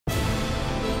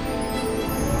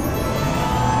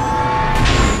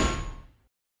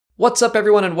What's up,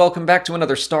 everyone, and welcome back to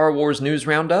another Star Wars News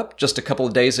Roundup. Just a couple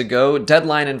of days ago,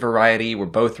 Deadline and Variety were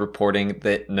both reporting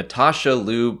that Natasha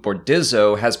Liu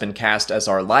Bordizzo has been cast as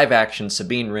our live-action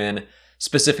Sabine Wren,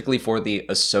 specifically for the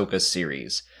Ahsoka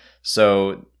series.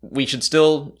 So we should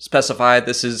still specify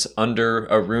this is under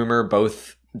a rumor.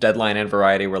 Both Deadline and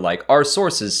Variety were like, our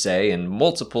sources say, and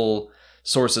multiple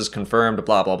sources confirmed,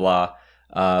 blah, blah, blah.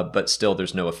 But still,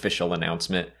 there's no official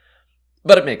announcement.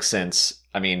 But it makes sense.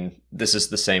 I mean, this is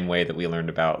the same way that we learned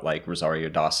about, like, Rosario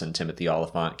Dawson, Timothy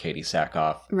Oliphant, Katie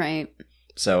Sackhoff. Right.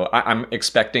 So I'm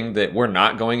expecting that we're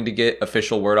not going to get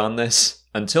official word on this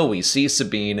until we see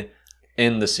Sabine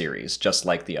in the series, just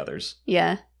like the others.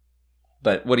 Yeah.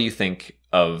 But what do you think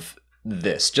of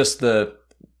this? Just the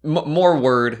more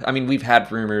word. I mean, we've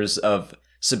had rumors of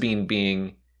Sabine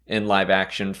being in live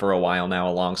action for a while now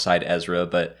alongside Ezra,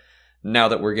 but now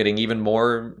that we're getting even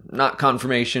more, not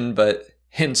confirmation, but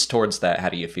hints towards that, how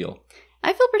do you feel?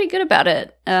 I feel pretty good about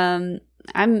it. I'm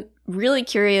really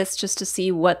curious just to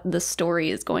see what the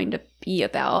story is going to be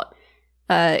about.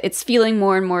 It's feeling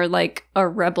more and more like a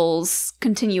Rebels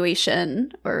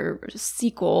continuation or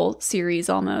sequel series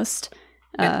almost.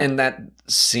 And that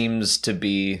seems to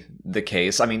be the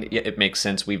case. I mean, it makes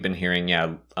sense. We've been hearing,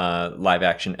 live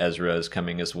action Ezra is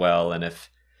coming as well. And if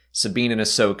Sabine and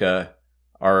Ahsoka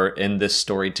are in this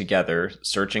story together,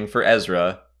 searching for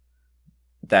Ezra,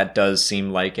 that does seem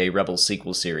like a Rebels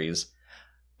sequel series.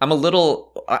 I'm a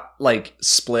little,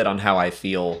 split on how I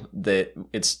feel that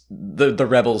it's the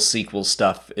Rebels sequel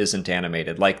stuff isn't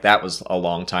animated. Like, that was a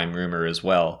long time rumor as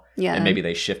well. Yeah. And maybe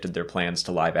they shifted their plans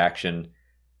to live action.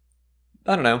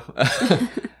 I don't know.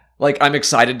 Like, I'm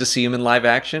excited to see him in live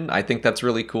action. I think that's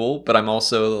really cool. But I'm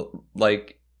also,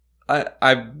 like,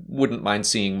 I wouldn't mind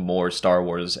seeing more Star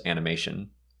Wars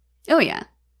animation. Oh, yeah.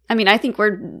 I mean, I think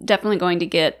we're definitely going to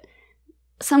get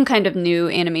some kind of new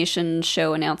animation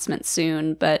show announcement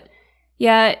soon. But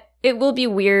yeah, it will be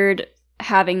weird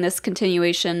having this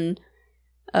continuation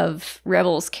of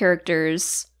Rebels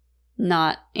characters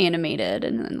not animated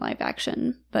and in live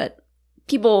action. But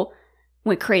people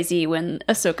went crazy when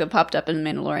Ahsoka popped up in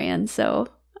Mandalorian, so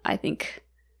I think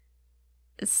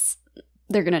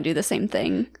they're going to do the same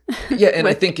thing. Yeah, and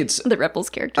I think it's the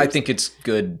Rebels characters. I think it's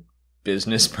good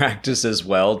business practice as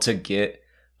well to get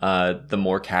the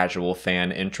more casual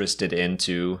fan interested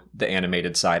into the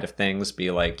animated side of things.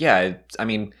 Be like, yeah, I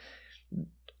mean,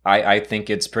 I think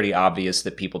it's pretty obvious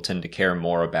that people tend to care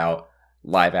more about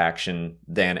live action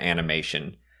than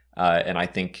animation. And I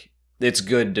think it's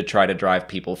good to try to drive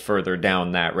people further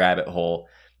down that rabbit hole.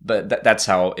 But that's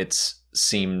how it's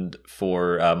seemed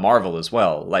for Marvel as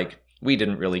well. Like, we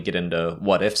didn't really get into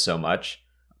What If so much.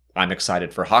 I'm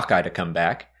excited for Hawkeye to come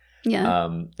back. Yeah.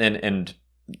 And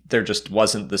there just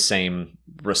wasn't the same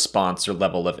response or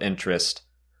level of interest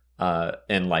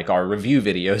in, like, our review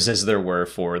videos as there were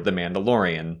for The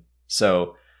Mandalorian.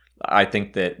 So I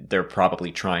think that they're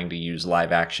probably trying to use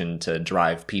live action to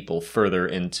drive people further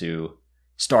into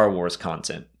Star Wars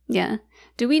content. Yeah.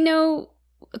 Do we know,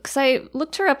 because I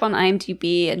looked her up on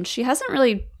IMDb and she hasn't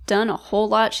really done a whole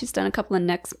lot. She's done a couple of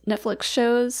Netflix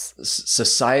shows.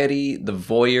 Society, The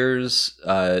Voyeurs,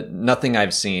 nothing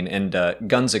I've seen. And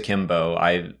Guns Akimbo,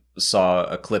 I saw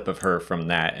a clip of her from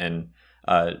that and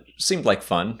seemed like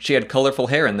fun. She had colorful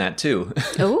hair in that too.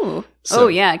 Oh, So,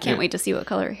 yeah. I can't wait to see what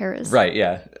color her hair is. Right,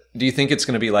 yeah. Do you think it's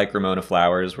going to be like Ramona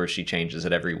Flowers where she changes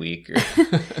it every week? Or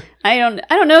I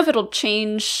don't know if it'll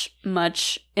change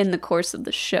much in the course of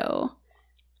the show.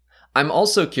 I'm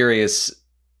also curious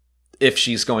if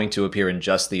she's going to appear in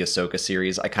just the Ahsoka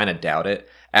series. I kind of doubt it.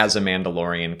 As a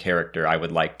Mandalorian character, I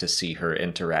would like to see her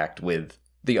interact with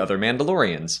the other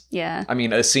Mandalorians. Yeah. I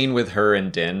mean, a scene with her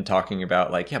and Din talking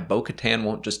about, like, yeah, Bo-Katan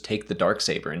won't just take the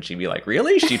Darksaber. And she'd be like,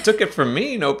 really? She took it from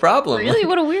me? No problem. Really?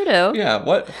 What a weirdo.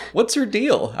 Yeah, what's her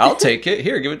deal? I'll take it.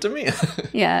 Here, give it to me.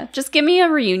 Yeah, just give me a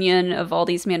reunion of all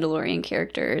these Mandalorian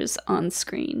characters on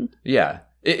screen. Yeah.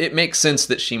 It makes sense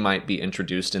that she might be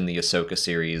introduced in the Ahsoka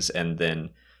series and then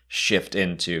shift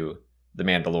into the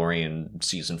Mandalorian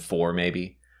season 4,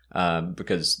 maybe.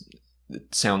 Because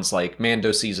it sounds like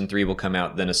Mando season 3 will come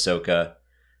out, then Ahsoka,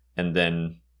 and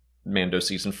then Mando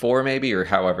season 4, maybe, or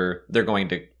however they're going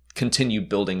to continue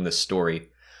building this story.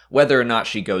 Whether or not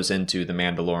she goes into the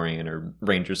Mandalorian or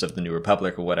Rangers of the New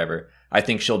Republic or whatever, I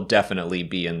think she'll definitely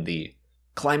be in the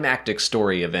climactic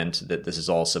story event that this is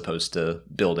all supposed to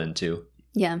build into.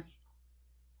 Yeah.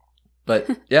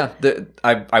 But yeah,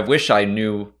 I wish I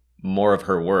knew more of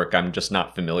her work. I'm just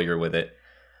not familiar with it.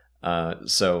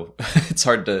 So it's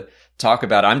hard to talk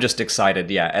about. I'm just excited,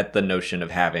 at the notion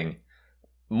of having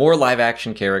more live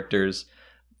action characters.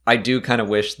 I do kind of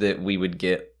wish that we would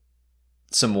get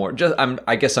some more.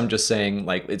 I guess I'm just saying,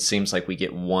 like, it seems like we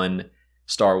get one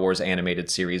Star Wars animated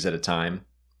series at a time.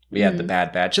 We had the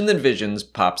Bad Batch, and then Visions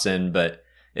pops in, but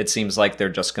it seems like they're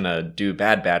just gonna do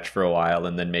Bad Batch for a while,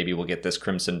 and then maybe we'll get this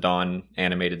Crimson Dawn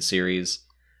animated series.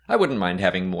 I wouldn't mind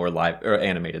having more live or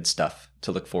animated stuff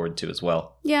to look forward to as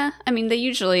well. Yeah, I mean, they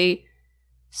usually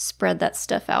spread that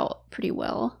stuff out pretty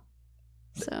well.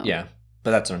 So yeah,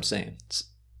 but that's what I'm saying. It's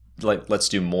like, let's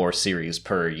do more series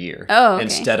per year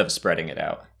instead of spreading it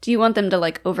out. Do you want them to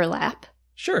like overlap?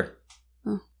 Sure.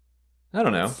 Oh. I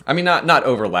don't know. I mean, not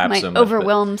overlap so much. Might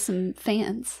overwhelm some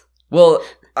fans. Well,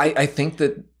 I think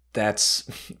that's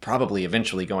probably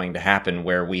eventually going to happen,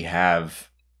 where we have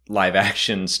live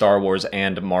action Star Wars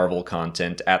and Marvel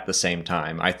content at the same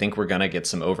time. I think we're going to get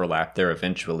some overlap there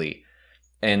eventually.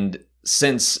 And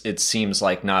since it seems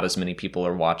like not as many people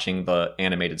are watching the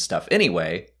animated stuff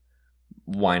anyway,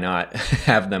 why not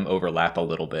have them overlap a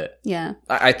little bit? Yeah.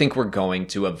 I think we're going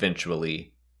to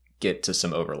eventually get to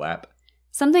some overlap.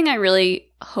 Something I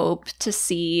really hope to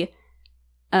see,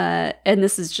 and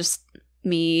this is just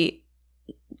me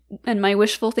and my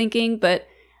wishful thinking, but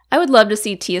I would love to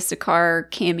see Tia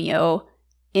Sakar cameo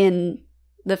in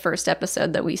the first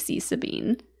episode that we see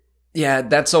Sabine. Yeah,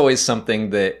 that's always something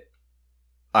that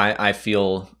I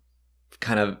feel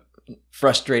kind of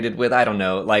frustrated with. I don't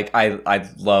know. Like, I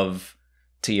love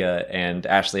Tia and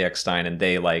Ashley Eckstein, and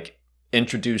they like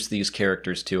introduce these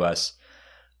characters to us.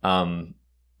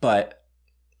 But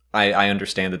I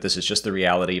understand that this is just the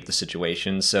reality of the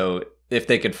situation. So if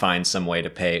they could find some way to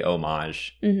pay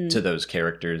homage to those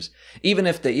characters, even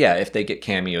if they get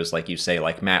cameos, like you say,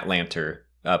 like Matt Lanter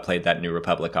played that New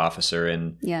Republic officer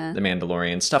in The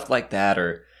Mandalorian, stuff like that,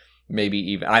 or maybe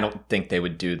even, I don't think they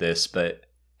would do this, but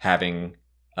having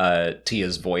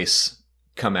Tia's voice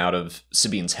come out of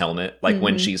Sabine's helmet, like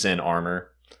when she's in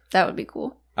armor. That would be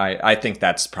cool. I think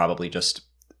that's probably just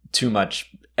too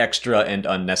much extra and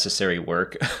unnecessary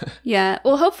work. Yeah.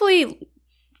 Well, hopefully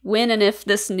when and if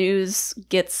this news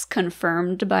gets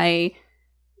confirmed by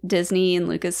Disney and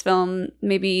Lucasfilm,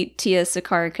 maybe Tia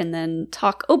Sakar can then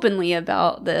talk openly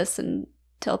about this and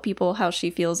tell people how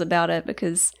she feels about it,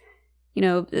 because, you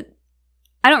know,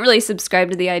 I don't really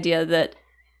subscribe to the idea that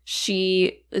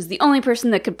she is the only person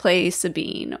that could play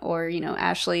Sabine, or, you know,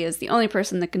 Ashley is the only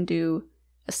person that can do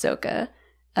Ahsoka.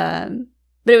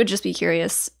 But it would just be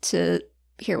curious to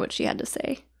hear what she had to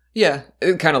say. Yeah,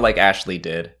 kind of like Ashley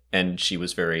did, and she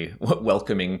was very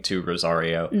welcoming to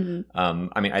Rosario.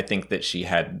 I mean, I think that she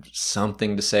had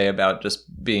something to say about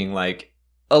just being like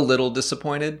a little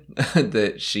disappointed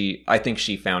that I think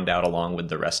she found out along with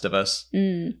the rest of us.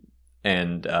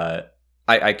 And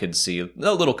I could see a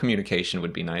little communication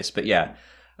would be nice. But yeah,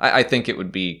 I think it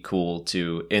would be cool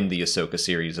to, in the Ahsoka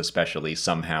series especially,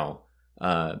 somehow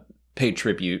pay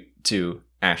tribute to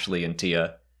Ashley and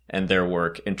Tia and their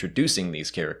work introducing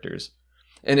these characters.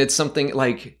 And it's something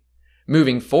like,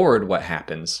 moving forward, what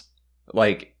happens?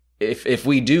 Like, if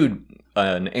we do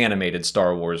an animated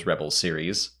Star Wars Rebels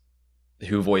series,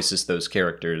 who voices those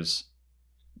characters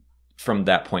from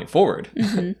that point forward?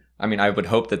 I mean, I would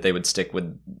hope that they would stick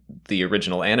with the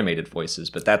original animated voices,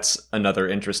 but that's another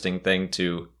interesting thing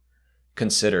to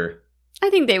consider. I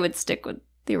think they would stick with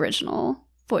the original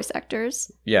voice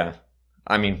actors. Yeah.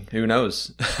 I mean, who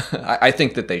knows? I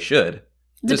think that they should.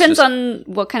 Depends on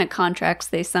what kind of contracts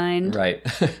they signed. Right.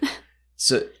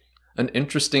 It's an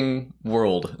interesting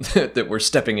world that we're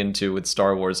stepping into with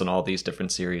Star Wars and all these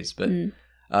different series. But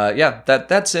yeah,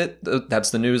 that's it.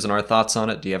 That's the news and our thoughts on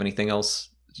it. Do you have anything else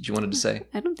that you wanted to say?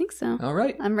 I don't think so. All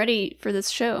right. I'm ready for this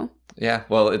show. Yeah,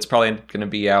 well, it's probably going to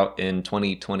be out in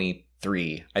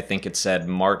 2023. I think it said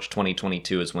March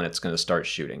 2022 is when it's going to start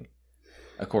shooting,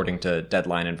 according to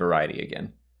Deadline and Variety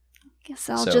again. Guess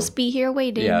I'll just be here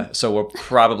waiting. Yeah, so we're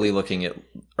probably looking at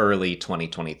early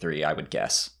 2023, I would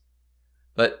guess.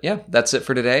 But yeah, that's it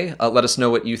for today. Let us know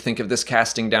what you think of this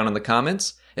casting down in the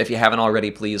comments. If you haven't already,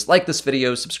 please like this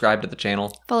video, subscribe to the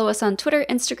channel. Follow us on Twitter,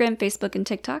 Instagram, Facebook, and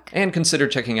TikTok. And consider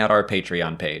checking out our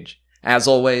Patreon page. As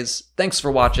always, thanks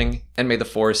for watching, and may the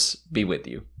Force be with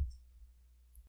you.